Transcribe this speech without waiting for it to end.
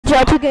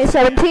NHL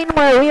 2K17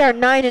 where we are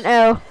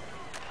 9-0.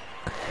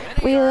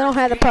 We don't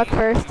have the puck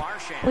first.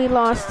 We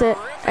lost it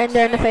and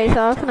during the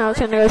face-off, and I was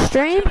gonna go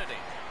stream.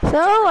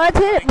 So let's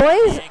hit it,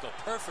 boys.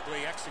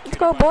 Let's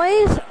go,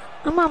 boys.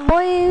 Come on,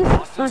 boys.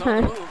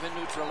 Okay.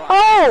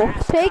 Oh,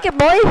 take it,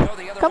 boys.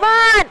 Come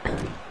on.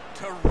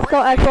 Let's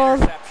go,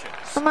 Ekbold.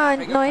 Come on,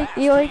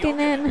 yoiking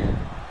in.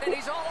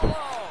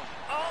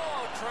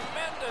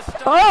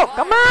 Oh,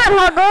 come on,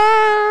 Hugger.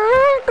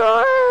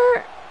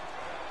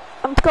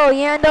 Let's go,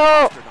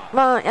 Yandel. Come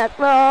on,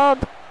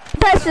 Ekbold.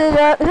 Pass it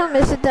up. He'll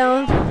miss it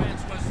down.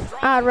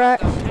 Odd rush.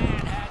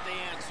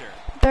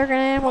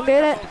 Bergen will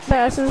get it.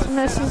 Passes,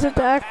 misses it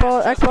to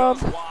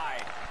Ekbold.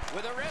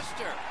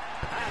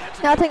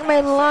 Now taking my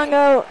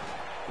Longo.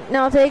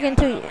 Now taking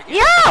to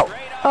Yo!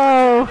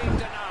 Oh.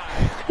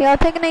 Yeah,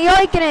 taking the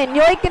Yoikinen.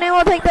 Yoikinen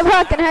will take the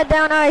puck and head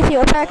down ice.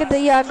 He'll pack it to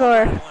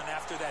Yagor.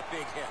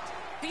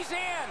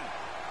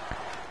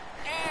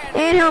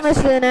 And he'll miss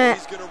the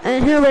net.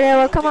 And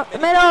Huberdeau will come up the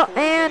middle.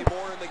 And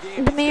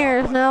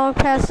Demir now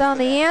pass down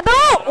the end.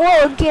 Oh!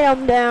 Whoa, get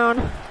him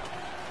down.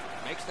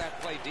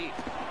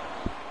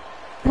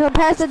 He'll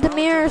pass to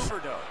Demir's.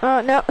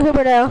 Oh, no,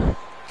 Huberdeau.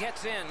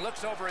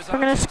 We're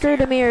going to screw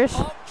Demir's.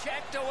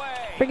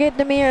 Forget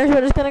Demir's.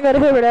 We're just going to go to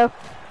Huberdeau.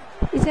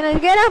 He's going to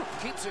get him.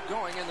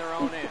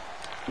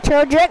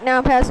 Trojic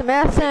now passing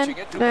Masson.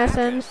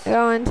 Masson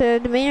going to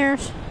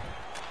Demir's.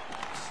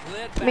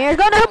 Demir's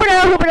going to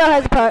Huberdeau. Huberdeau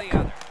has the puck.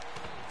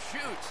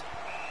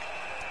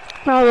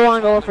 Oh, the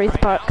long goal frees the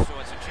puck.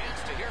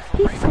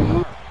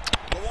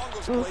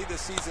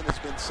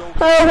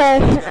 Okay.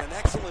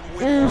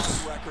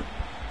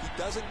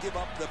 Doesn't give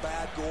up the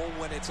bad goal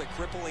when it's a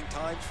crippling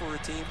time for a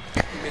team.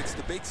 He makes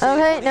the big save.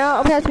 Okay, now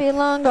it'll pass to be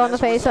long on the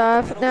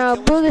face-off. Now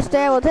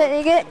Bugastad will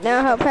take it.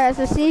 Now he'll pass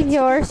to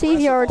Sevior.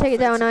 Sevior will take it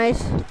down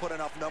ice.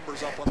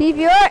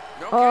 Sevior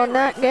will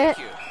not get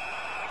it.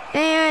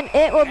 And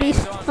it will be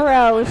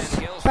froze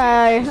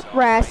by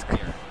Rask.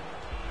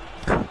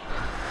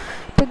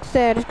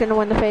 Bugastad is going to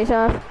win the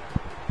face-off.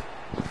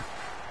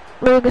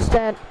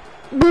 Bugastad.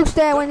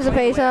 Bugastad wins the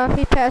face-off.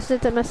 He passed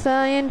it to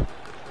Messian.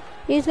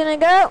 He's going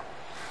to go.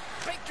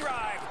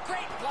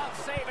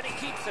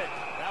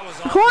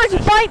 Horns,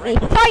 fight me!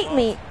 Fight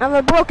me! I have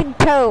a broken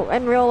toe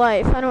in real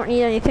life. I don't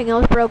need anything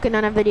else broken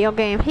on a video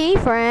game. Hey,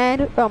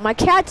 Fred. Oh, my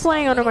cat's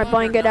laying under my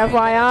blanket,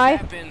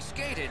 FYI.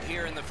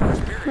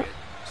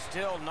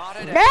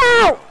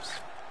 No!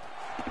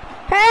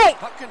 Hey!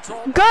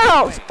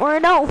 Girls! Or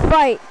don't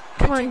fight.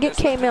 Come on, get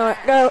K Miller.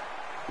 Go.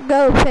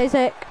 Go,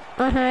 Pizek.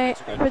 Okay.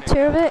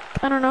 Petrovic?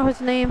 I don't know his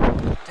name.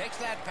 Takes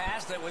that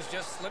pass that was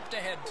just slipped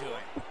ahead to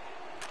him.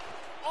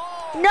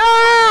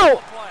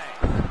 No!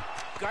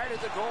 Guarded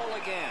the goal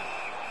again.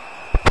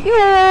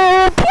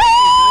 Pew,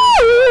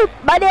 pew!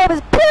 My name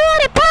is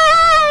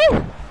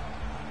PewDiePie!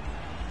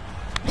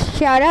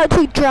 Shout out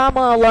to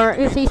Drama Alert,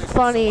 because he's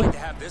funny.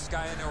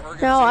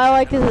 No, I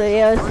like his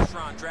videos.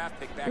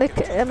 I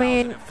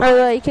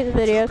like his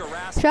videos.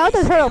 Shout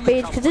out to Turtle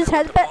Beach, because his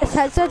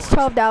headset's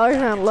 $12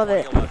 and I love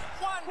it.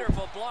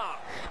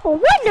 A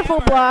wonderful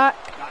block!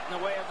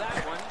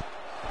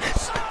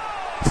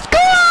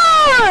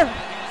 Score!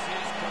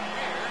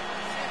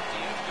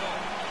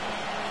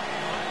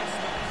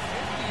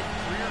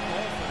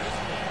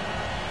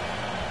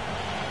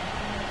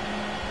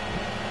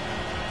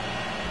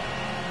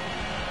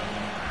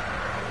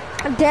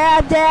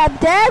 Dab, dab,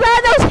 dab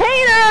at those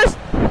haters!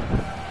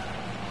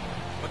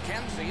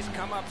 McKenzie's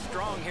come up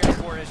strong here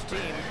for his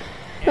team.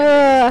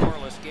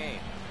 Scoreless game.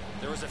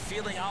 There was a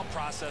feeling out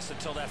process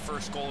until that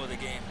first goal of the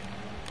game.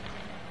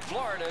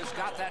 Florida's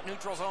got that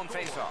neutral zone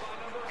faceoff.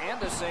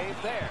 And a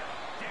save there.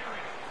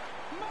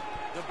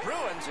 The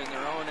Bruins in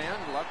their own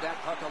end love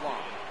that puck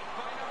along.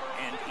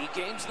 And he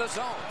gains the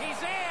zone.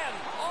 He's in!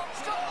 Oh,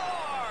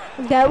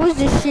 score! That was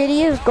the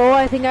shittiest goal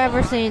I think I've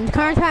ever seen. The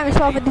current time is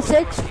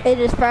 12:56. It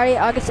is Friday,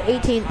 August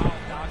 18th.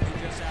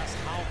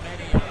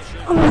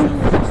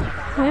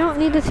 I don't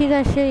need to see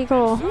that shitty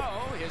goal.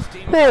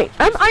 Wait,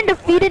 I'm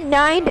undefeated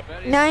 9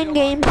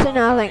 games to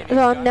nothing.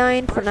 So I'm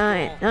 9 for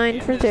 9.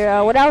 9 for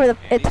 0. Whatever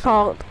it's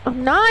called.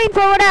 I'm 9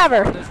 for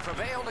whatever.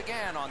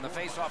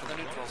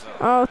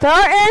 Oh,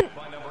 Thornton!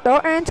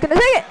 Thornton's gonna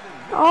take it!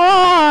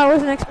 Oh, I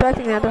wasn't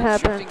expecting that to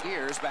happen.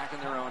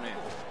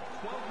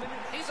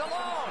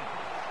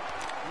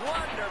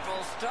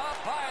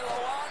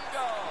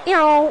 You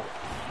know,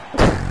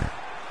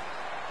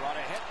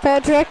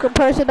 Patrick will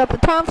push it up to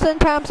Thompson.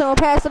 Thompson will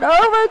pass it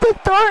over to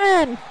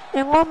Thornton,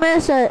 and we'll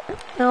miss it.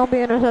 And it'll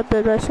be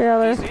intercepted by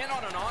Shaler.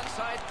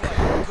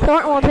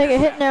 Thornton will take a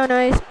hit down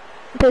ice.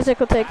 Physic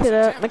will take it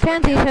up.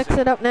 McKenzie picks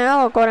it up now.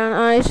 I'll go down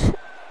ice.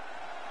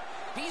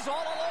 He's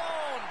all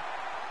alone.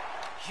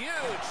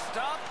 Huge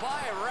stop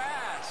by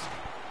Rask.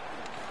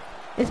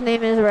 His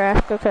name is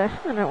Rask. Okay,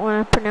 I don't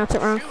want to pronounce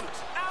it wrong.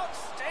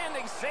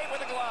 Outstanding save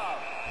with a glove.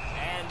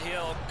 And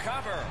he'll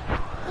cover.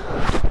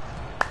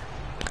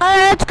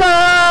 Let's go!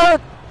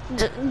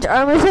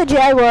 I'm going to say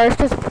Jaguars,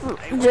 because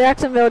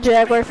Jacksonville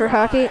Jaguars for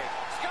hockey.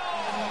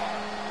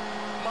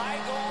 My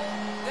goal,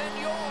 then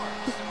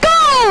yours.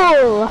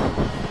 Goal!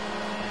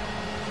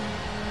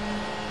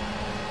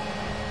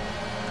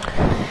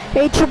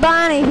 Hey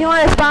Chobani, if you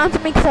want to sponsor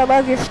me because I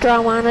love your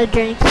Strawwana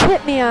drinks,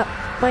 hit me up.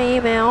 My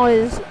email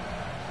is...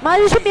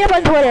 just hit me up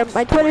on Twitter.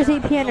 My Twitter is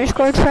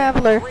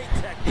EP_Traveler.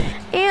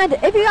 And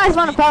if you guys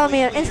want to follow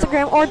me on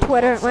Instagram or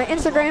Twitter, my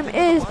Instagram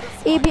is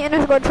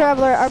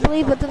EP_Traveler. I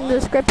believe it's in the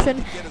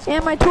description.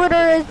 And my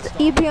Twitter is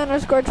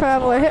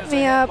EP_Traveler. Hit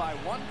me up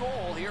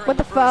with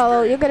a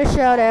follow. You'll get a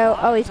shout out.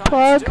 Always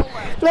plug.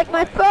 Like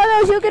my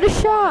photos, you'll get a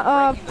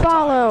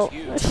follow.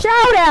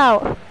 Shout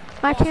out.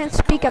 I can't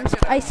speak.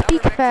 I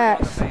speak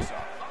fast.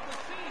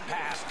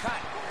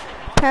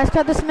 Pass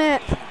cut to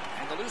Smith.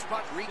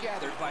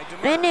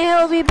 And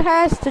he'll be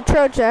passed to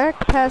Trocheck.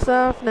 Pass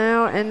off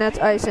now, and that's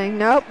icing.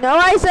 Nope, no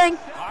icing.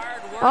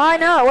 Oh, I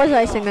know it was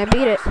icing. I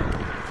beat it.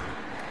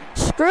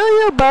 Screw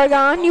you,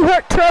 Bergon. You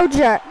hurt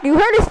Trocheck. You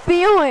hurt his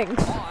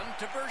feelings.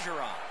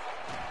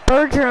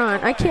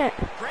 Bergeron. I can't.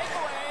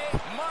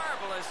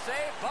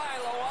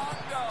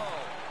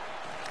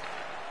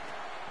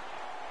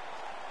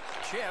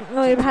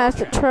 We passed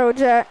to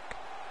Trocheck.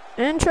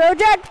 And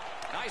Trocheck.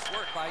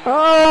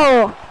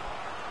 Oh.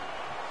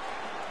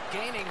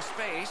 Gaining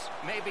space,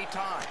 maybe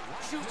time.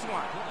 Shoots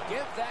one.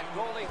 Give that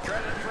goalie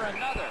credit for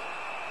another.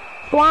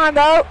 Come on,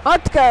 go.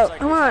 Let's go.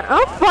 Come on.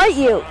 I'll fight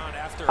you.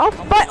 I'll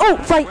fight. Oh,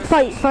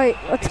 fight.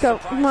 Let's go.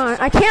 Come on.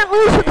 I can't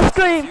lose with the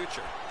scream.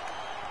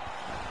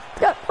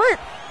 Go. What?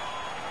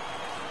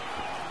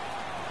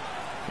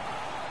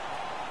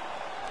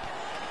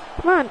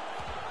 Come on.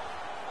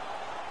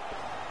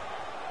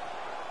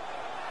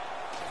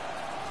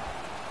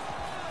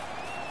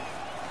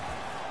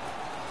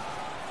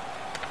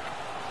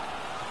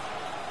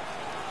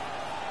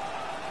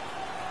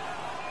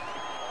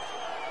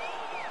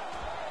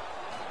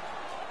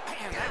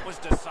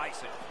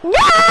 Decisive. No!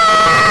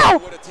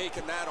 Would have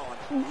taken that on.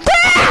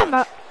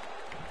 Damn!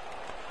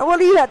 What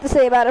do you have to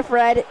say about it,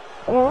 Fred?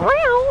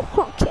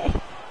 Okay.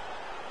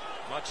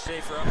 Much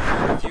safer up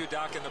with you,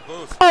 Doc, in the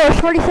booth. Oh, it's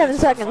 47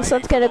 seconds.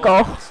 Let's get a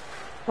goal.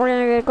 We're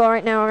gonna get a goal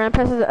right now. We're gonna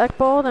pass it to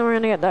Ekbal, then we're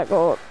gonna get that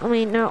goal. I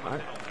mean, no.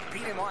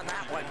 Beat him on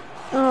that one.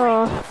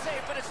 Oh.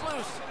 Safe, but it's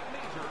loose.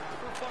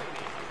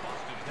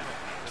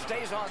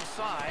 Stays on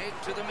side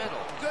to the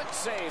middle. Good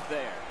save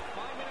there.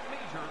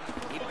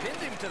 He pinned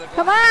him to the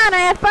Come on, I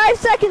have 5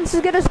 seconds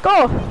to get us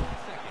goal.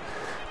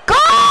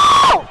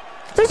 Goal!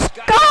 To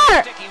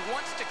score!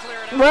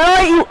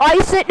 Really? You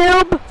ice it,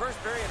 noob?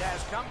 First period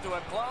has come to a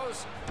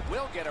close.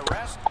 We'll get a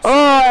rest. Oh,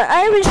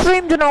 I haven't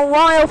streamed in a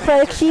while,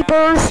 FedEx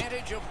Sheepers.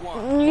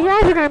 You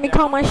guys are gonna be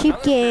calling my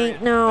sheep gang.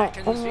 No,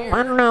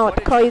 I don't know what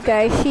to call you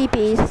guys.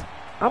 Sheepies.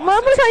 I'm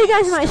gonna call you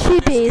guys my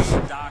sheepies.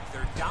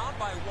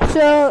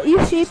 So, you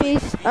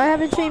sheepies, I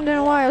haven't streamed in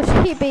a while.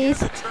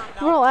 Sheepies.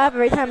 I'm gonna laugh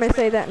every time I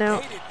say that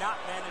now.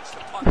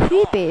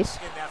 Sheepies.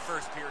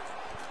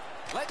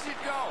 Let's it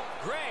go.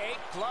 Great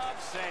glove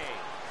save.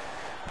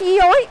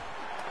 Yoink.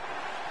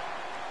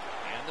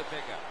 And the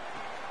pickup.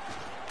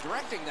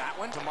 Directing that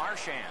one to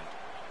Marchand.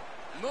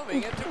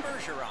 Moving it to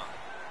Bergeron.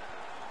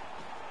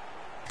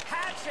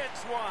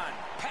 Hatchets one.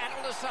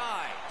 Panel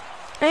aside.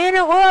 And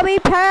it will be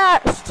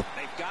passed.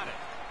 They've got it.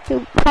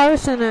 To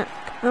Parsonek.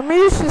 I'm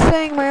used to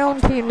saying my own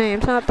team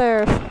names, not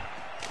theirs.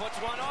 Puts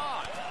one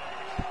on.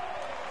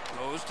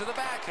 Goes to the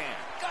backhand.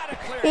 Got it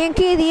clear.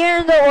 Yankee, the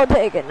Endo will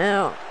take it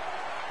now.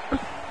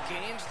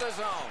 Gains the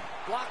zone.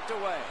 Blocked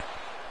away.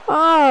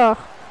 Oh.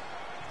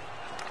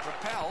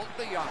 Propelled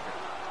the Yocker.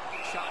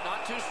 Shot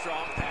not too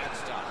strong. Pad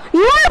stop.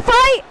 You want to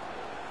fight?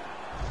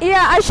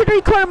 Yeah, I should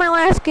record my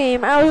last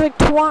game. I was like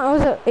 20,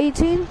 was it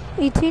 18?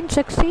 18,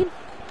 16?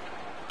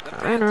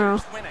 I don't know.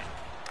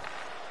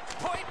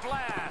 Point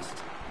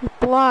blast.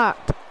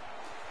 Blocked.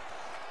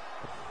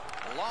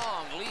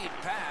 Long lead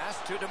pass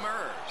to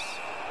Demers.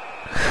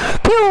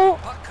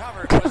 Puck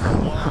covered with the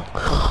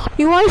wall.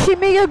 You want to see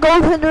me get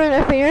goaltender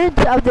interference?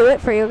 I'll do it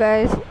for you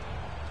guys.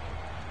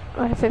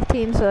 I have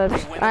 15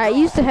 subs. I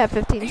used to have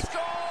 15. He scores!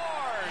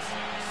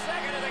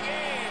 Second of the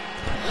game.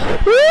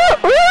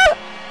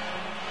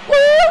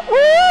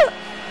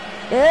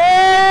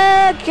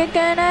 Yeah,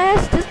 kicking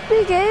ass. This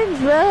begins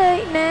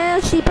right now.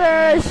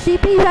 Sheepers,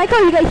 sheepies. I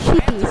call you guys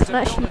sheepies,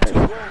 not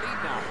sheepers.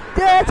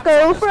 Let's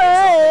go,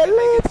 Fred.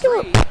 Let's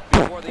go.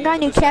 I got a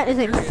new cat. His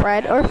name's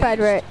Fred or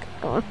Frederick.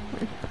 Oh,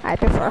 I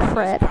prefer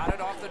Fred.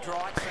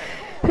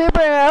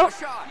 Hooper out.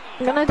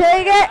 I'm gonna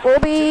take it. Will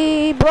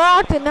be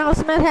blocked, and now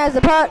Smith has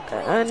the puck.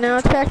 And now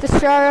it's back to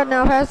Chara.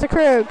 Now pass to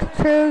Krug.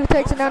 Krug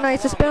takes it down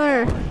nice to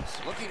Spooner.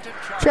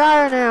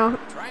 Chara now.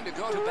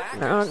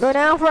 Now go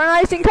down for an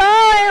icing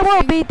call, and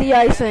we'll beat the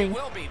icing.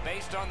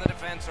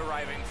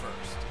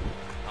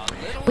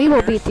 We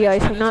will beat the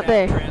icing, not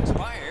they.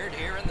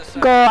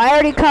 Goal. I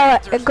already call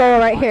it a goal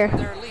right here.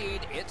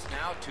 It's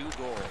now 2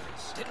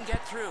 goals. Didn't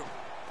get through.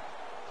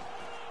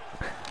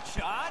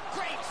 Shot.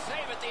 Great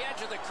save at the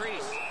edge of the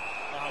crease.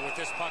 With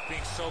this puck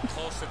being so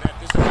close to that,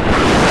 this is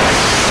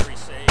a great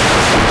save.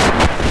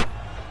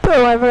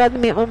 Oh, I forgot to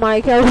mute my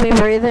mic. That was me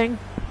breathing.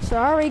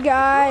 Sorry,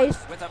 guys.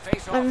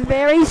 I'm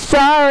very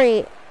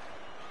sorry.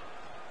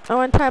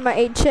 One time I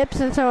ate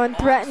chips and someone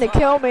threatened to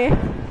kill me. Big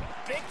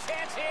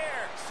chance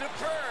here.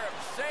 Superb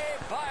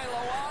save by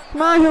Luongo.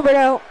 Come on,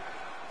 Huberto.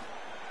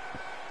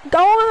 Go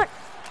on.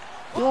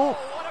 Oh,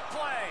 what a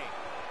play.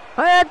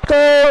 Let's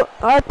go.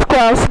 Let's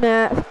cross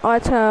Matt.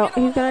 That's how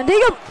he's gonna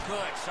dig him.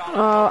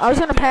 Oh, I was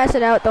gonna pass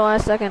it out the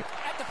last second.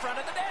 At the front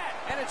of the net,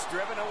 and it's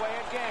driven away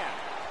again.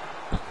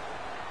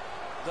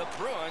 The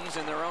Bruins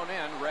in their own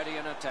end, ready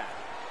in attack.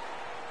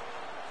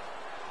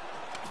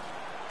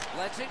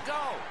 Lets it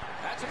go.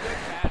 That's a good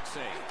pad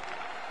save.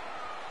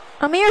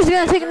 Amir's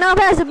gonna take it now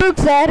past the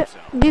Bukestad.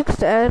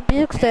 Bukestad.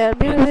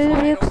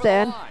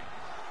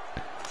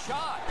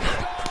 Shot.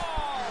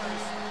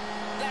 Scores!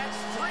 That's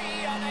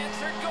 3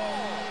 unanswered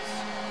goals.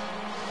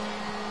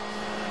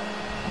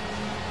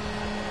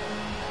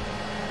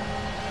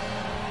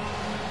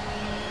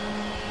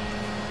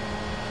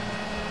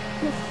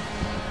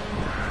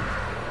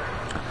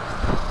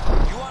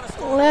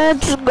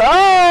 Let's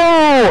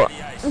go!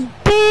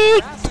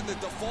 Beat!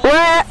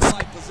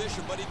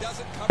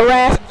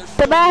 Rask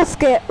the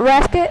basket!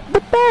 Rasket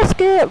the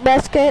basket!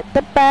 Rasket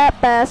the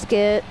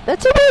basket!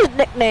 That's a weird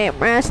nickname,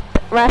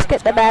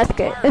 Rasket the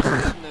basket.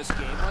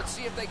 Let's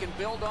see if they can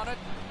build on it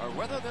or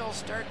whether they'll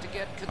start to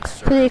get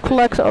concerned. He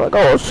collects all the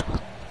goals.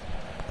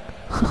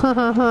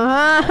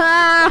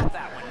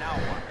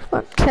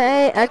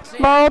 Okay,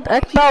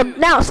 Ekbald,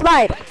 now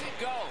slide!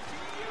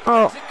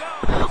 Oh.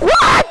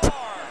 What?!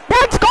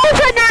 That's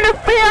goaltender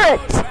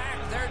interference!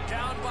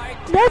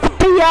 That's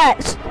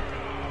BS!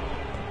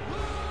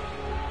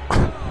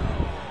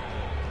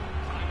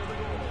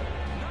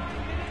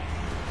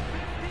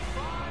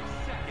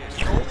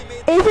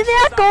 Isn't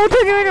that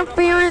goaltender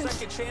interference?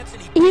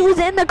 He was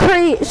in the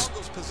crease.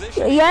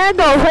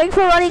 Yago, thanks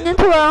for running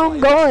into our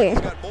own goalie.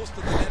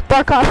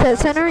 Barkov at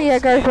center,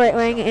 Yago's right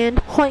wing, and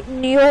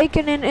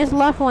Newakinen is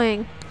left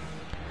wing.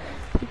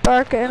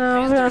 Bark, and I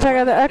was going to check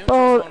out the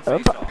Ekbald.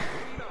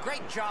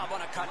 Great job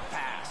on a cut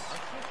pass.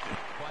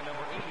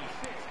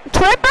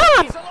 Trip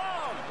him!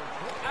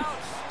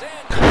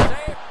 Outstanding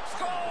save.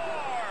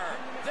 Score!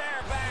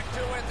 They're back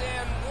to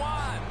within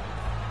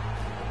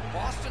 1.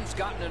 Boston's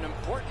gotten an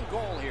important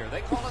goal here.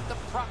 They call it the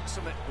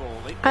proximate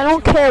goal. I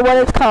don't care what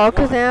it's called,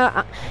 because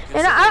now,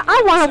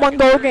 I want a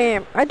 1-goal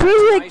game. I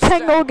do like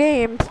 10-goal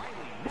games.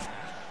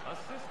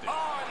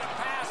 Oh, and the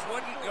pass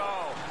wouldn't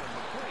go.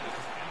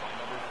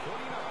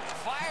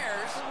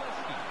 Fires.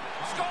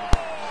 Score!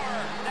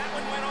 That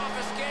one went off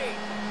his skate.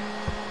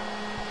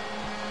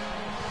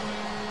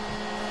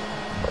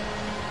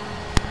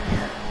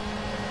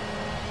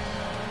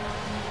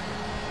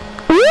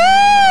 Woo!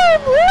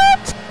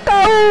 Let's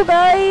go,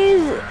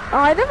 guys! Oh,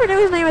 I never knew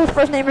his name. His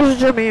first name was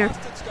Jameer.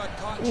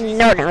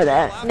 Never knew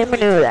that. Never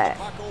knew that.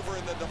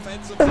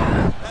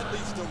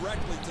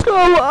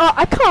 Oh,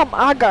 I call him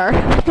Agar.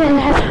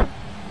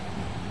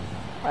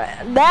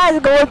 That is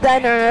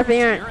goaltender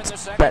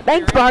interference. But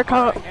thanks,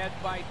 Barkov.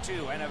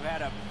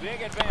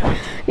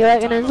 You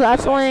like in his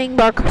last wing,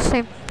 Barkov,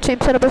 same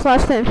setup as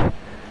last time.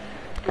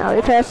 Now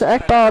we pass to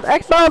Ekbald.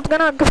 Ekbald's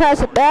gonna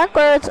pass it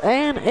backwards,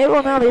 and it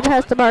will now be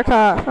passed to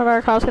Barkov.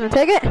 Barkov's gonna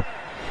take it.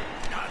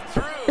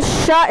 The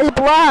shot is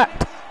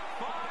blocked.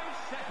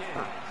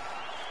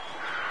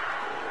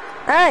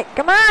 Alright,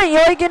 come on,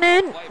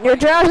 Yoiginen. Your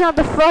job's not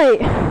to fight.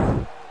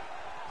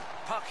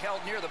 Puck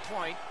held near the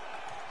point.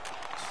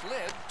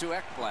 Slid to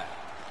Ekblad.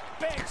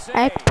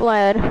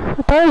 Ekblad. I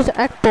thought it was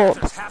Ekbold.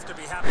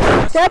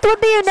 That's what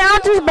the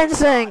announcer's been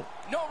saying.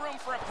 No room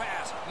for a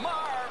pass.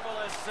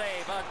 Marvelous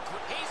save.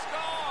 He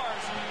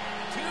scores.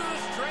 2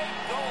 straight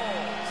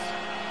goals.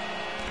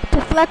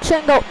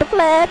 Deflection go.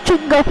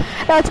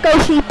 Let's go,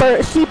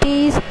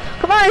 sheepies.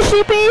 Come on,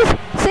 sheepies.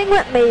 Sing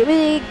with me.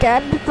 We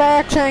got a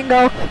deflection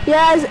go.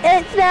 Yes,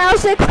 it's now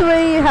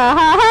 6-3. Ha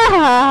ha ha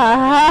ha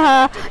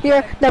ha ha.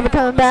 You're never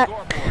coming back.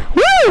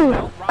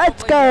 Woo!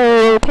 Let's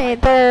go,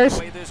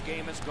 Panthers.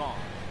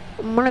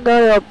 I'm gonna go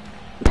to a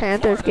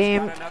Panthers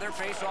game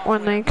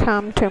when they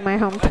come to my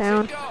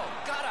hometown.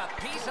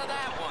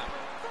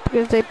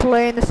 Because they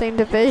play in the same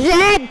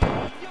division.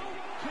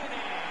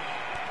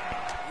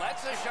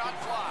 Lets a shot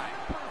fly.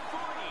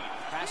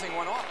 Passing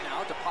one off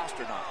now to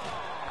Pastrnak.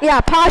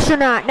 Yeah,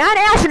 Pastrnak. Not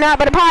astronaut,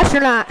 but a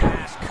Pastrnak.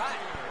 Pass cut.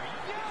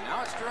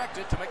 Now it's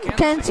directed to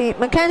McKenzie.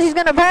 McKenzie's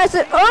gonna pass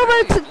it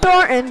over to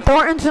Thornton.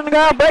 Thornton's gonna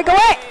go break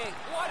away.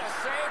 What a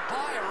save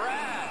by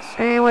Rask.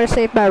 And what a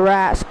save by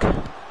Rask.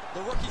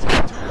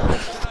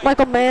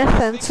 Michael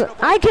Mathens.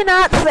 I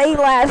cannot say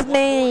last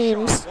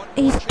names.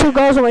 He's 2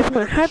 goals away from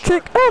a hat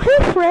trick. Oh,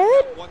 hey,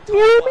 Fred.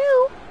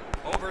 Meow.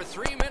 Over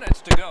 3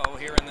 minutes to go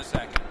here in the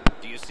second.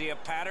 Do you see a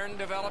pattern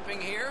developing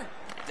here?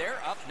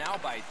 They're up now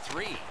by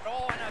 3.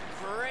 Oh, and a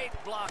great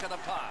block of the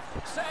puck.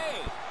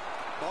 Save.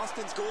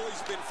 Boston's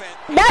goalie's been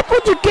fantastic. That's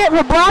what you get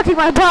for blocking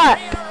my puck.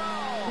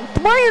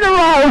 3 in a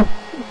row.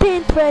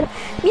 Ben Fred.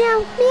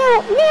 Meow,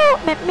 meow, meow,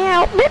 meow,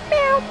 meow, meow,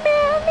 meow,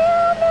 meow,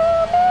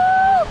 meow,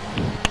 meow.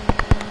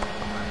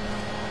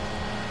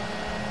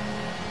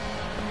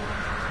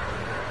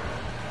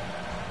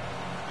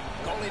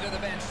 Goalie to the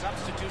bench.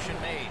 Substitution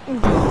made.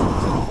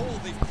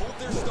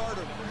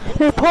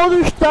 They pulled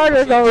their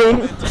starter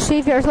goalie.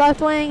 Seafair's left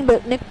wing,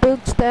 but Nick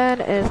Bukestad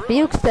is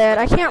Bukestad.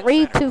 I can't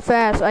read too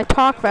fast. I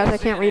talk fast. I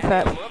can't read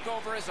fast. Look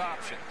over his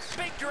options.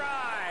 Big drive.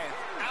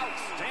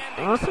 Outstanding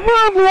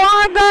defending.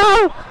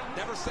 Largo!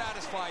 Never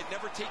satisfied,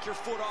 never take your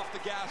foot off the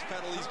gas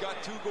pedal. He's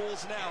got 2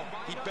 goals now.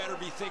 He better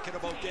be thinking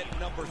about getting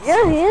number 3.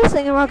 Yeah, he is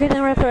thinking about getting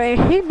number 3.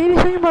 He maybe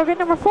thinking about getting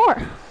number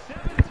 4.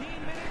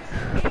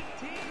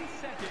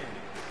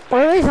 Or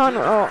at least on.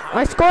 Oh,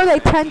 I scored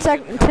like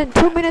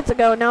 2 minutes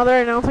ago. Now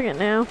they're announcing it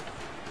now.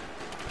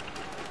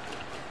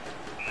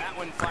 That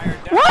one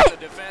fired down. What? The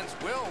defense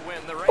will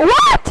win the race.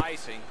 What?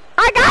 Icing.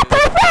 I got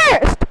there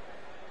first.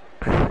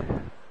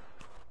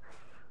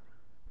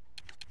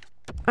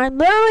 I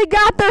literally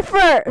got there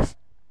first.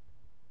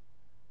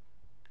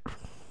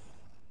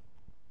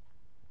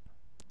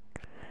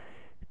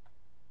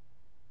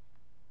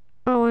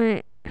 Oh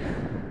wait.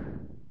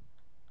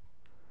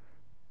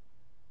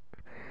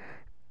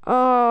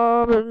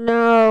 Oh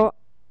no.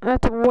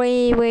 That's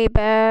way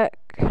back.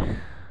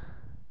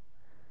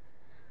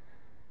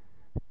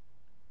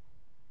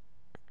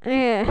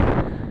 Yeah.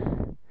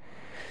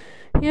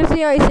 Here's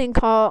the icing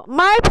call.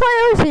 My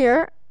player's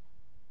here.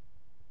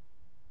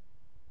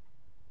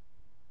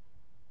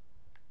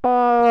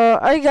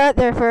 I got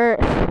there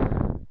first.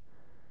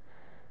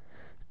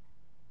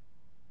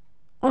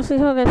 Let's see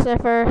who gets there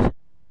first.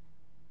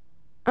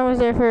 I was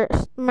there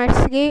first. My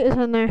skate is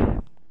in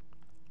there.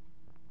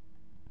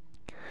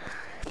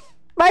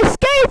 My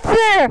skate's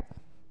there!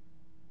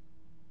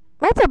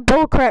 That's a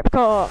bullcrap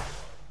call.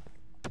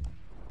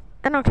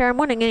 I don't care, I'm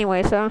winning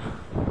anyway, so.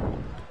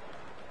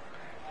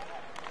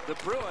 The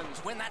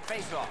Bruins win that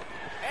faceoff.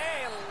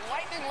 A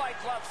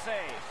lightning-like glove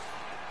save.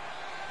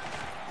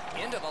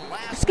 Into the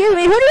last. Excuse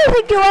me, who do you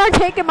think you are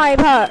taking my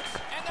puck?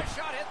 And the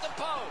shot hit the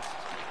post.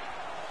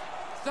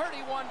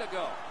 31 to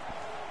go.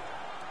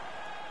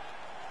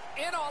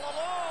 In all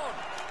alone.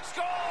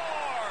 Score!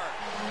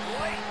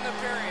 Late in the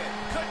period.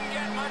 Couldn't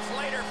get much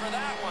later for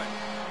that one.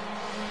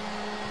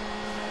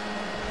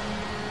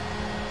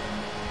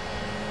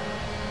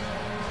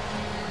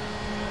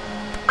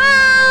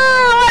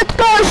 Ah, let's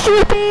go,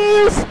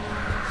 Sheepies!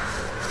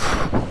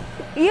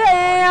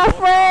 Yeah,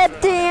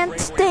 Fred,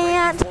 dance.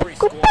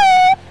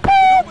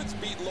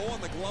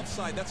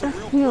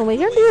 You know, we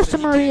can do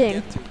some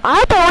reading.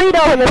 I buried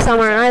over the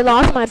summer and I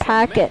lost my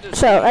packet,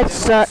 so that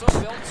sucks.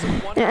 You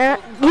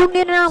can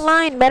get it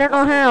online, better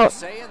know how.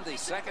 Say in the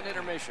second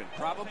intermission,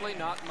 probably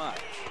not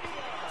much.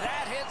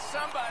 That hits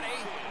somebody.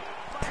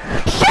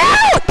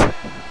 Shoot!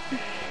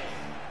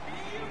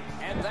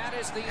 And that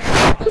is the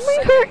end of the Did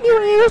I hurt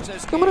your ears?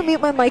 I'm gonna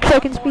mute my mic so I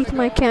can speak to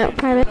my cat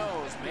private.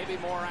 Maybe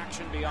more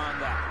action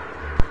beyond that.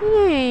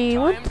 Hey,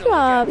 what's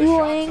up?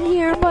 You laying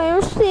here by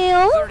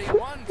yourself?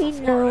 You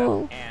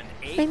know.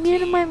 I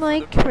muted my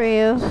mic for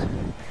you.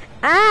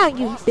 Ah,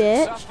 you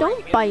bitch.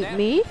 Don't bite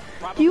me.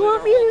 Do you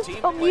want me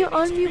to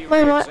unmute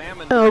my mic?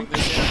 Oh,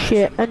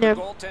 shit. I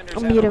never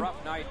unmute him.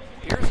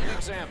 Here's an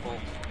example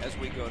as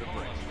we go to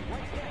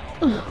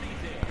break.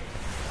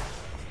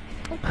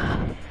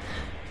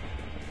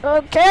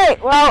 Okay,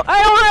 well,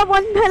 I don't have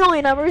 1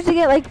 penalty numbers to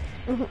get, like,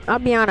 I'll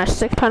be honest,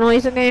 6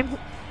 penalties a game.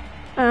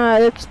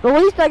 It's, the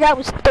least I got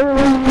was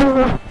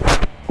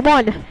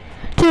 1,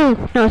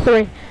 2, no,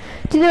 3.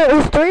 It's either it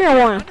was 3 or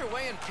 1.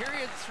 Underway in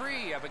period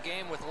 3 of a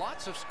game with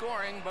lots of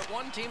scoring, but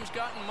one team's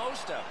gotten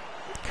most of it.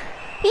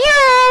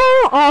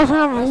 Yeah!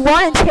 Awesome.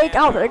 One take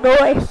out the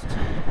goalie.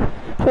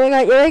 So we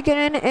got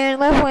Yurikinen and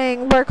left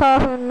wing,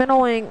 Burkhoff and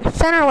middle wing,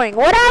 center wing,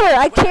 whatever.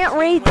 I can't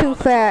read too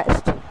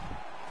fast.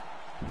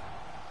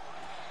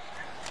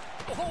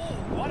 Oh,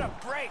 what a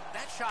break.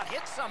 That shot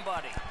hit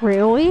somebody.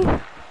 Really?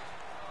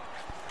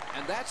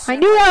 And that's I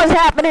knew that was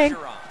happening.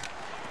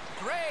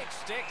 Great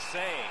stick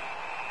save.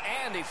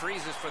 And he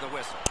freezes for the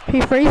whistle.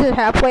 He freezes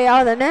halfway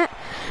out of the net.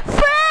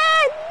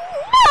 Fred!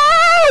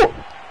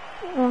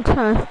 No!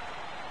 Okay.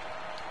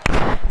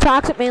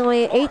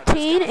 Approximately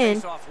 18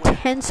 and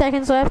 10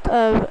 seconds left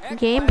of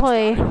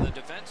gameplay.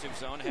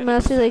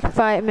 Mostly like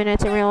 5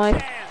 minutes in real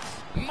life.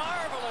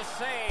 Marvelous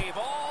save.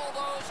 All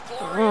those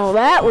glorious. Oh,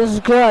 that was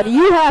good.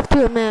 You have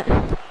to admit.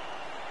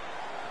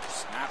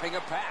 Snapping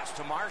a pass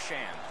to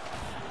Marchand.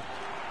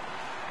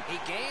 He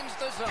gains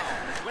the zone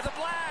with a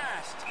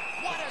blast.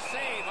 What a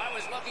save. I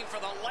was looking for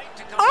the light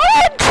to come.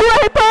 Oh,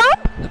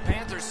 Draper! The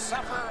Panthers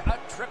suffer a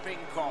tripping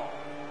call.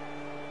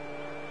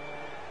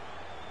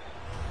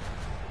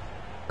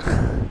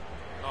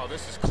 Oh,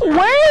 this is Where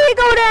did he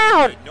go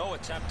down? no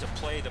attempt to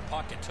play the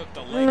puck. It took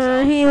the legs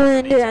out. He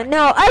wouldn't do that.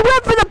 No, I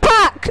went for the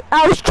puck.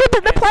 I was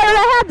tripping the player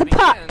that had the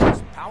puck.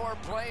 Power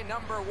play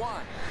number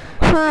 1.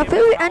 If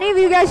any of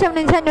you guys have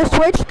Nintendo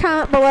Switch,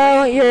 comment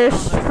below your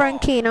friend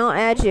Keen. I'll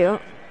add you.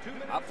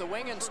 Up the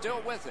wing and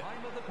still with it.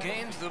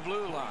 Gains the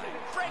blue line.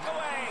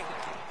 Breakaway.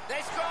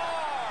 They score.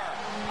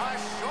 A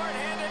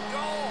short-handed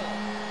goal.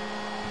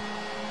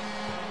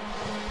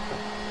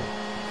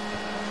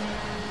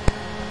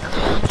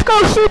 Let's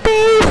go,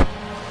 Sheepies!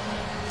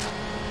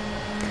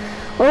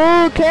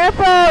 Oh,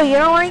 careful! You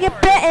don't want to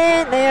get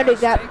bitten. They already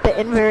got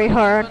bitten very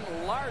hard.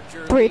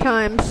 3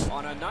 times.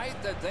 On a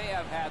night that they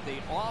have had the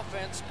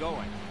offense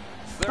going.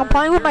 I'm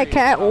playing with my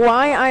cat.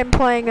 Why I'm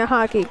playing a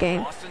hockey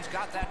game? Boston's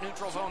got that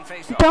neutral zone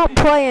face-off. Don't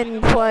play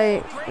and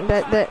play.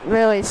 That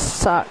really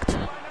sucked.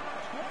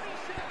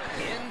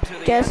 Into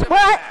Guess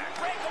what?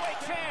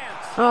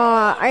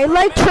 I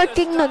like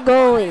tricking the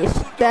goalies.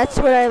 That's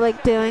what I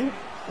like doing.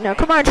 No,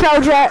 come on,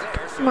 Trout Jack.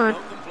 Come on.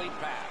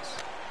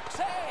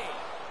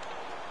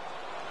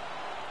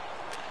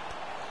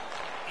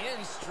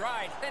 In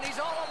stride, and he's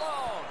all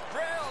alone.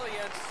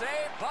 Brilliant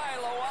save by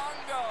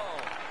Luongo.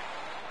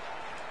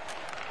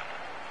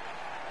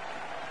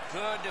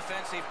 Good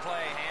defensive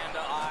play, hand to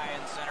eye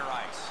in center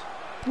ice.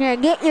 Yeah,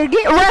 get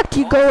wrecked,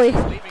 you goalie.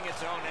 Leaving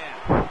its own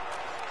end.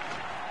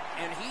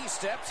 And he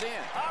steps in.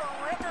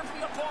 A ripper from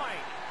the point.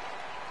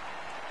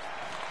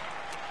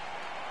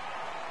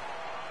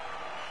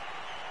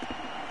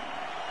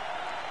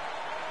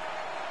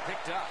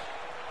 Picked up.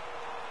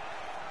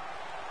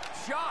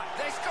 Shot.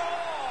 They score.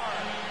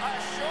 A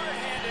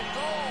short-handed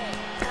goal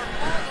for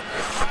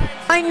multiple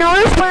times. I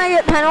notice when I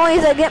get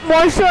penalties, I get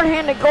more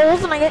short-handed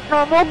goals than I get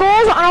normal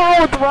goals. I don't know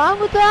what's wrong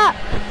with that.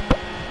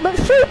 But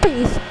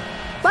sheepies.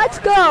 Let's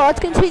go. Let's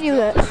continue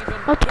this.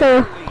 Let's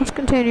go. Let's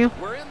continue.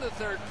 We're in the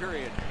third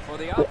period for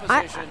the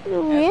opposition.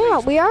 Yeah,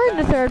 we are in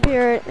the third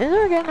period, and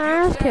they're getting our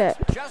ass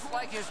kicked. Just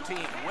like his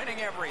team, winning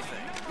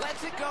everything.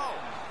 Lets it go.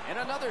 And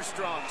another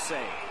strong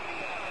save.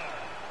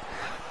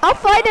 I'll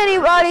fight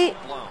anybody.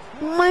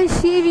 My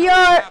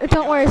CVR.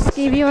 Don't worry,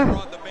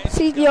 CVR.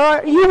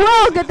 CVR. You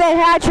will get that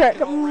hat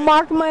trick.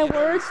 Mark my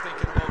words.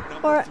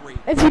 Or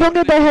if you don't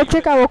get that hat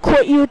trick, I will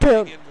quit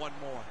YouTube.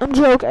 I'm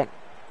joking.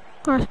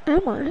 Or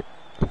am I?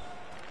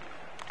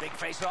 Big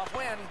face-off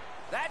win.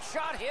 That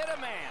shot hit a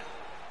man.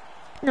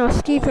 No,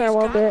 CVR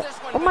won't do it.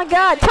 Oh my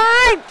God!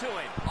 Time.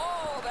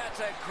 Oh,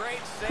 that's a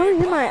great save. Oh,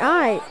 you're my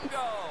eye.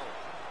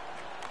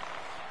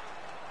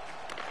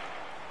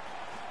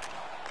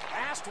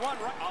 One, a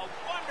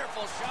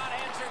wonderful shot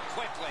answered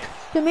quickly.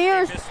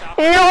 Demirs,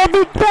 and it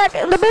will be back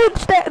in the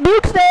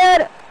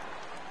Bukestad.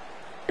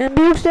 And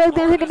Bukestad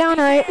didn't take it down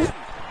right.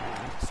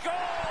 Score!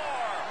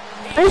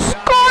 And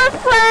score,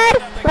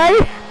 Fred!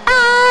 Ready?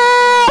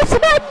 Oh,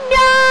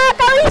 Savannah!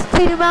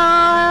 Carissimo!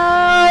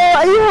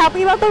 Are you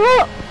happy about the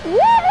goal? Woo!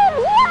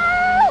 Woo!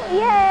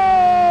 Yay!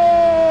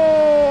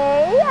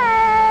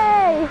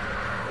 Yay!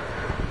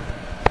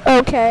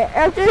 Okay,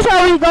 after this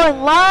I'll be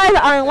going live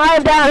on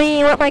Live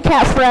Downy with my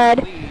cat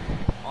Fred.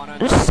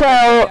 So,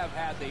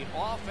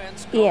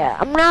 yeah,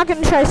 I'm not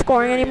going to try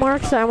scoring anymore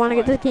because I want to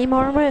get this game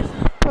over with.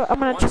 But I'm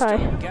going to try.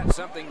 Get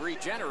something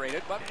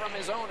regenerated, but from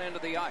his own end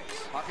of the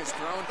ice. Puck is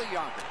thrown to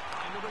Yonker.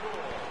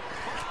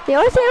 They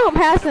always say I don't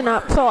pass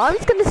enough, so I'm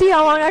just going to see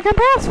how long I can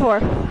pass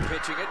for.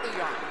 Pitching it to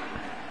Yonker.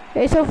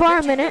 Okay, so far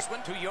a minute.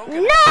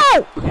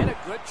 No! And a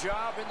good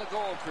job in the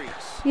goal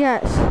crease.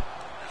 Yes.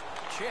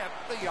 Chip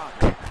the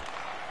Yonker.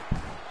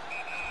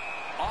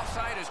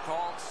 Offside is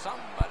called.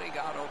 Somebody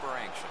got over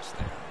anxious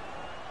there.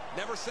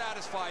 Never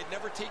satisfied.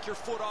 Never take your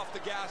foot off the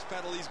gas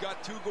pedal. He's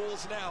got 2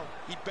 goals now.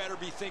 He better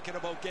be thinking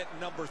about getting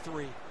number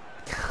 3.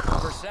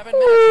 For 7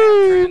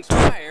 minutes have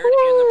transpired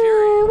in the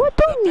period. What,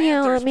 don't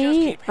yell at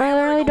me. I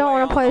really don't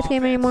want to play this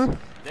game anymore.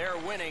 They're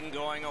winning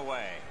going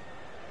away.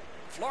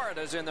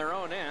 Florida's in their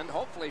own end,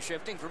 hopefully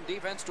shifting from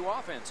defense to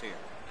offense here.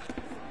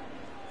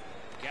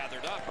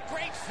 Gathered up.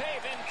 Great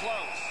save in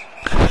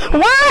close.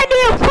 Why do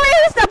you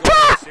freeze the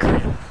puck?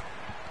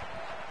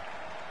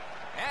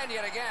 And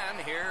yet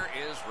again, here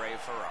is Ray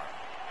Ferraro.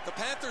 The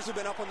Panthers have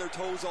been up on their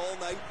toes all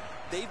night.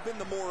 They've been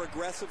the more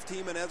aggressive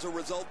team, and as a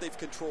result, they've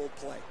controlled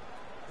play.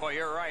 Well,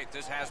 you're right.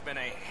 This has been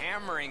a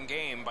hammering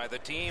game by the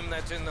team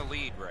that's in the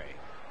lead, Ray.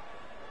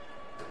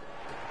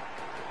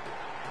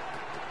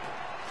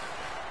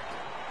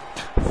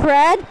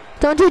 Fred,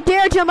 don't you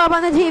dare jump up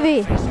on the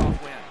TV.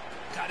 Face-off win.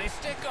 Got his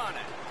stick on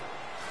it.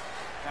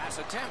 Pass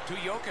attempt to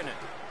Jokinen.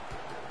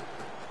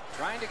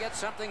 Trying to get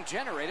something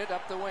generated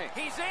up the wing.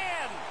 He's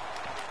in!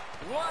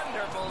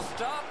 Wonderful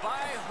stop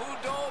by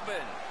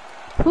Hudobin.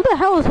 Who the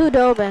hell is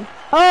Hudobin?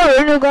 Oh,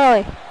 your new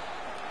goalie.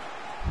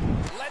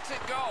 Lets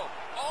it go.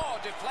 Oh,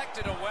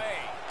 deflected away.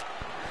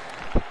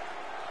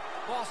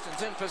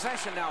 Boston's in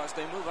possession now as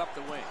they move up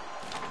the wing.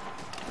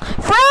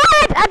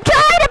 Fred, I'm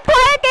trying to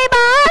play a game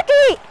of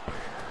hockey.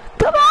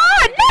 Come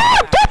on,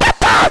 no, get the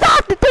balls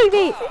off the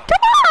TV.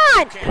 Come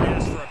on. Can't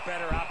ask for a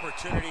better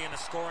opportunity in the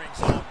scoring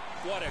zone.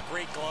 What a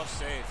great glove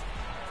save.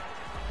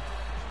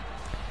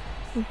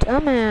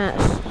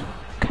 Dumbass.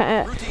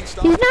 Okay.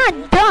 He's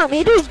not dumb.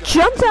 He just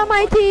jumps on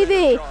my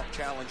TV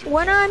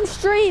when I'm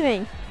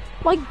streaming.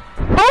 Like,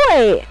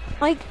 boy.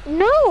 Like,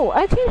 no.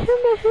 I can't have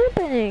that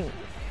happening.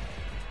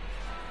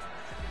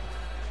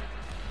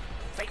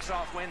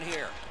 Face-off win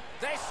here.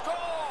 They score!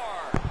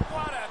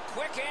 What a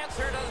quick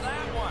answer to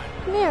that one.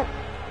 Yeah.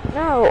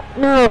 No.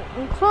 No.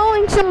 I'm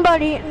calling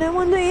somebody, and then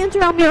when they answer,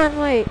 I'll be on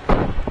late.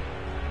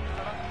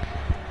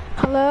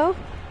 Hello?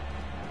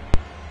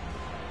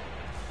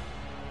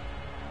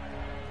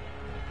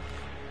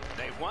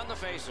 Won the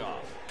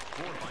face-off.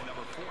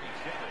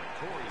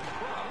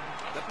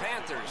 The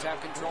Panthers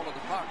have control of the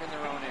puck in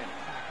their own end.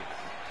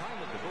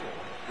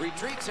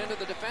 Retreats into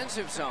the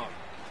defensive zone.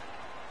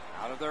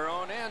 Out of their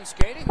own end,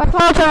 skating. My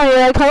call out,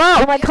 my call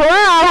out, my call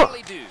out.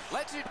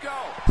 Let's it go.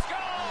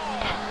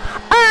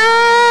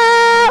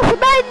 Oh,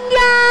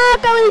 Savannah,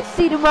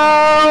 Carissimo.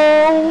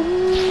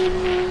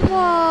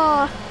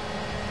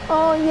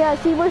 Yeah,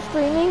 see, we're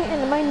streaming,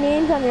 and my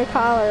name's on your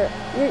collar.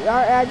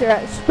 Our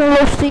address. So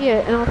we'll see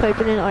it, and I'll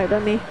type it in either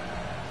me.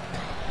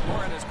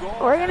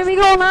 We're gonna be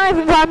going live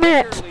in 5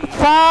 minutes.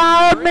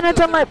 5 minutes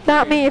on my,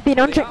 not me. If you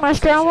don't check my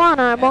score one,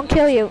 I won't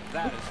kill you.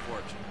 That is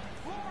fortunate.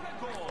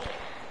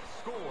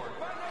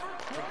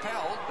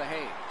 Propelled the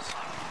Hayes.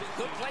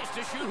 Good place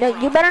to shoot.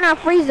 Yeah, you better not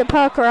freeze the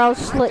puck or I'll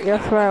slit your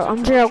throat.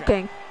 I'm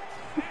joking.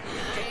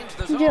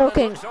 I'm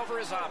joking.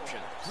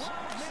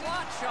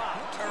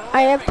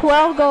 I have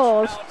 12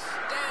 goals.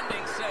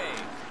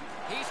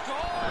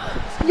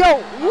 Yo,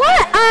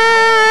 what?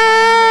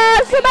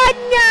 Come on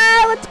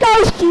now. Let's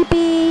go,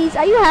 sheepies.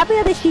 Are you happy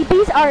that the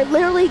sheepies are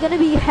literally going to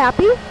be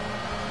happy?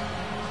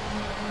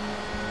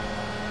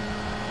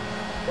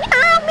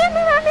 Meow, meow,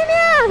 meow, meow,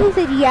 meow. He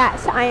said,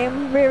 yes, I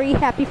am very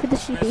happy for the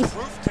sheepies.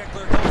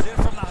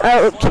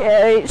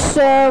 Okay,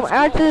 so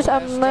after this,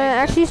 I'm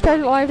actually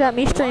started live at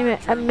me stream it.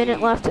 A minute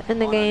left in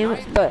the game,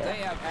 but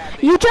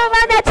you jump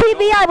on that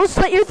TV, I will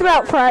slit your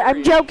throat, Fred.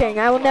 I'm joking.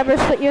 I will never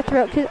slit your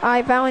throat because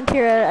I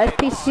volunteer at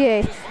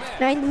SPCA,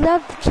 and I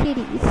love the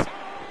kitties.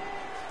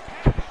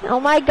 Oh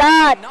my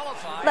God!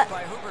 I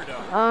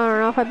don't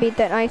know if I beat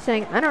that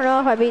icing. I don't know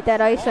if I beat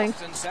that icing.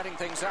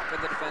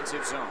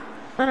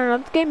 I don't know.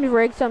 This game is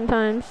rigged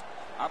sometimes.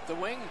 Up the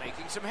wing,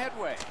 making some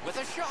headway with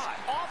a shot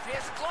off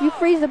his glove. You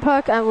freeze the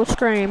puck, I will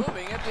scream.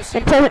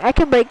 Until I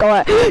can break a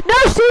lot. No,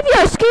 CVR!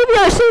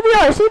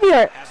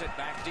 Has it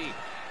back deep.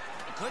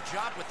 Good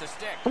job with the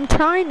stick. I'm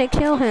trying to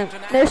kill him.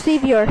 There's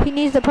CVR. He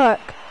needs the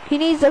puck.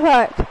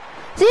 CVR!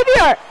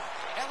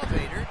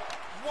 Elevator.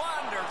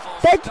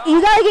 Wonderful.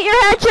 You gotta get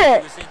your hat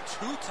trick.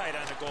 Too tight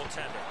on the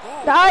goaltender.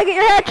 Gotta get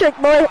your hat trick,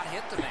 boy.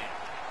 Hit the man.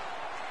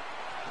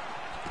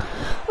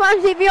 Come on,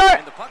 CVR.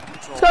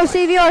 Let's go,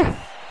 CVR.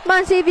 Come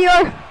on,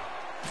 CVR.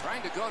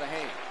 Trying to go to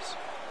Hayes.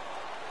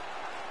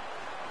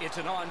 It's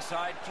an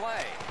onside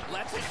play.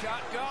 Lets a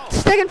shot go.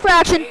 Stick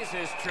infraction. Hayes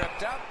is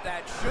tripped up.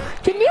 That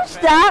should Can you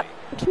stop?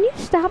 Can you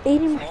stop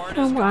eating my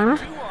camera?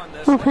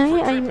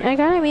 Okay, I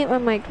gotta mute my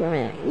mic for a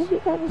minute. You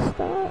gotta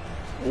stop.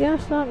 You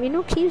gotta stop. You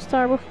know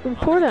Keemstar will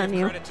report on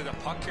you.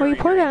 Or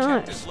report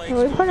on us.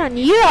 We'll report on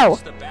you!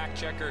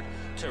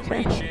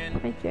 Okay,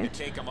 thank you.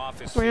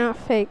 We're not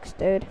fakes,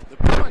 dude.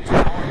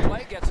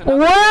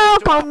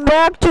 Welcome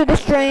back to the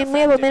stream. We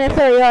have a minute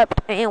 30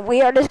 up, and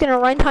we are just gonna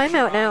run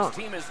timeout now.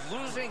 Team is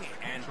losing,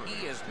 and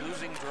he is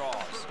losing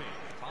draws.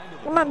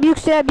 Come on,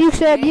 Bukestad.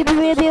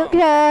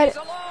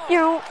 You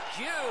know.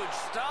 Huge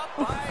stop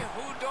by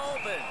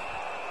Hudobin.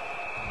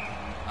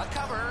 A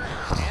cover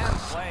and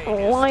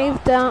play.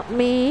 Live out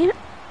me.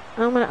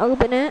 I'm gonna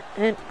open it,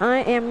 and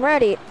I am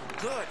ready.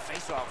 Good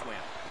face-off win.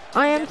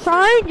 I am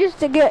trying just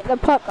to get the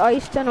puck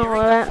iced and all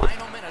of that.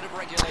 Final minute of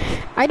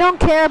regulation. I don't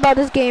care about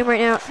this game right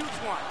now. Shoots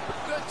one.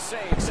 Good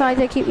save.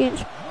 Besides, I keep getting.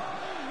 The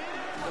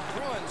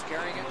Bruins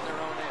carrying it in their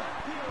own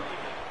end.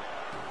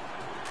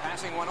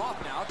 Passing one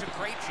off now to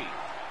Krejci.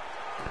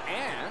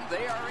 And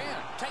they are in.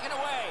 Taken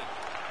away.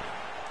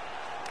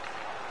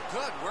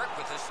 Good work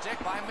with the stick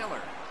by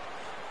Miller.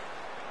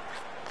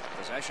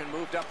 Possession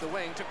moved up the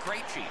wing to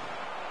Krejci.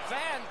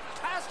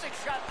 Fantastic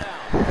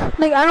shutdown.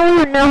 Like, I don't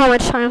even know how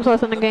much time's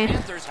left in the game.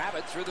 Panthers have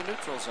it through the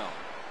neutral zone.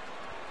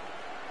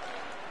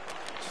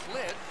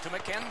 Slid to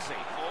McKenzie.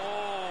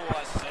 Oh,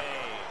 a save.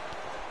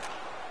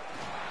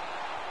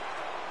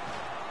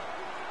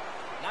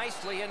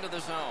 Nicely into the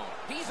zone.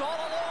 He's all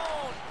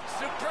alone.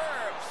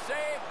 Superb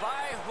save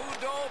by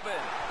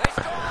Hudobin. They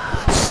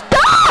score.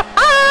 Stop!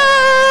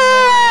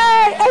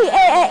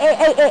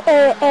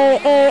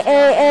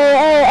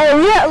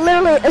 We got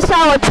literally a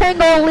solid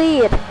 10-goal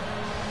lead.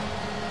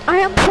 I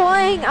am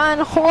playing on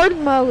hard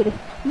mode.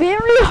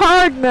 Very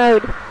hard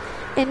mode.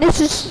 And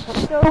this is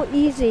so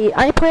easy.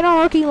 I played on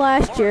rookie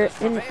last year.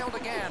 And failed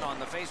again on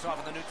the face-off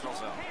in the neutral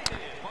zone.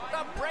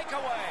 The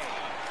breakaway.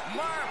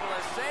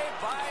 Marvelous save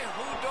by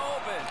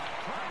Hudobin.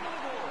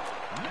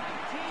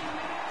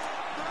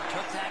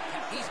 Took that.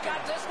 He's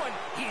got this one.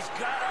 He's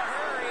got to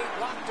hurry.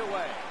 Locked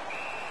away.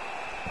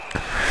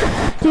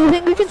 do you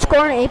think we can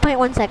score in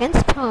 8.1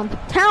 seconds? Tell him.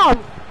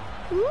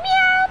 Meow,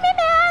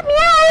 meow,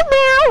 meow,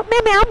 meow,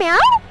 meow, meow, meow.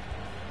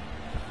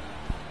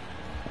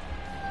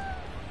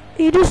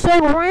 He just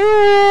said,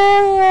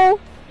 meow.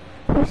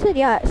 Who said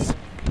yes?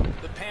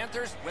 The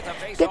Panthers with a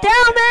face. Get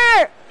down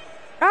there!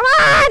 Come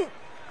on!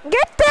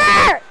 Get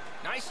there!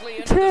 Nicely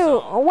into 2, the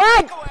zone.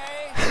 1. Go!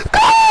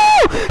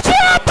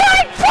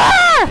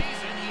 2.4!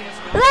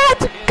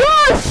 Let's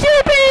go,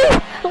 Sheepy!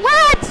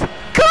 Let's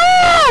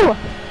go!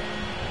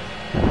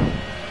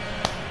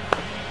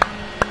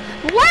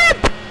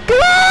 Let's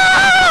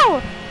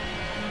go!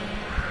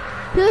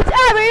 It's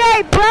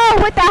everyday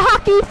bro with the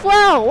hockey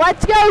flow.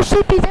 Let's go,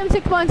 Sheepies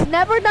M61's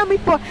never done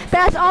before.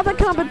 That's all the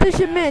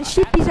competition meant.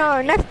 Sheepies are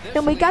our next,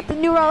 and we got the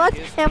new Rolex,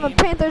 and the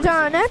Panthers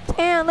are our next,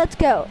 and let's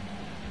go.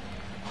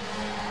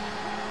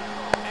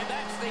 And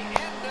that's the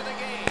end of the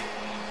game.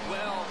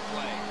 Well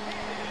played.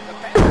 The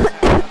Panthers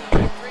have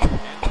another victory,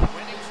 and the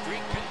winning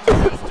streak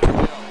continues to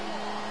build.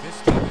 This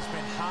team has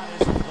been hot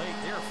as of late.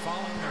 They're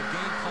following their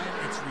game plan.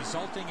 It's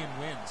resulting in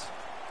wins.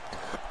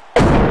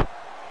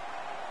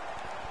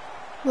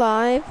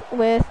 live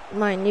with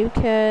my new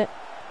cat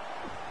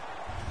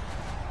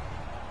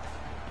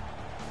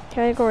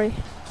category.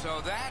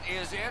 So that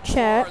is it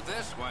Chat. for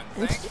this one.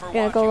 Thanks for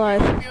Yeah, watching. go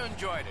live. I hope you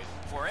enjoyed it.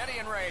 For Eddie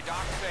and Ray,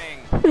 Doc saying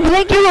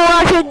Thank you for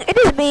watching. It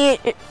is me,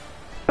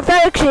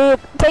 Felix Sheep.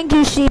 Thank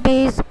you,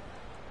 Sheepies.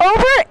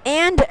 Over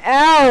and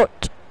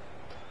out.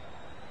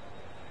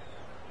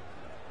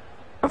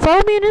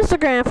 Follow me on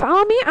Instagram.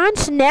 Follow me on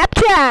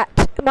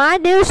Snapchat. My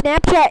new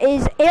Snapchat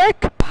is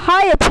Eric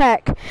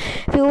Piatek.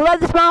 If you love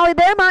this Molly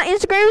there, my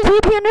Instagram is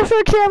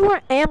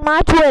EP_Traveler and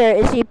my Twitter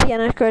is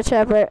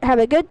EP_Traveler. Have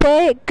a good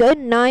day, good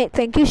night.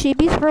 Thank you,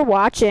 Sheepies, for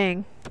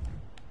watching.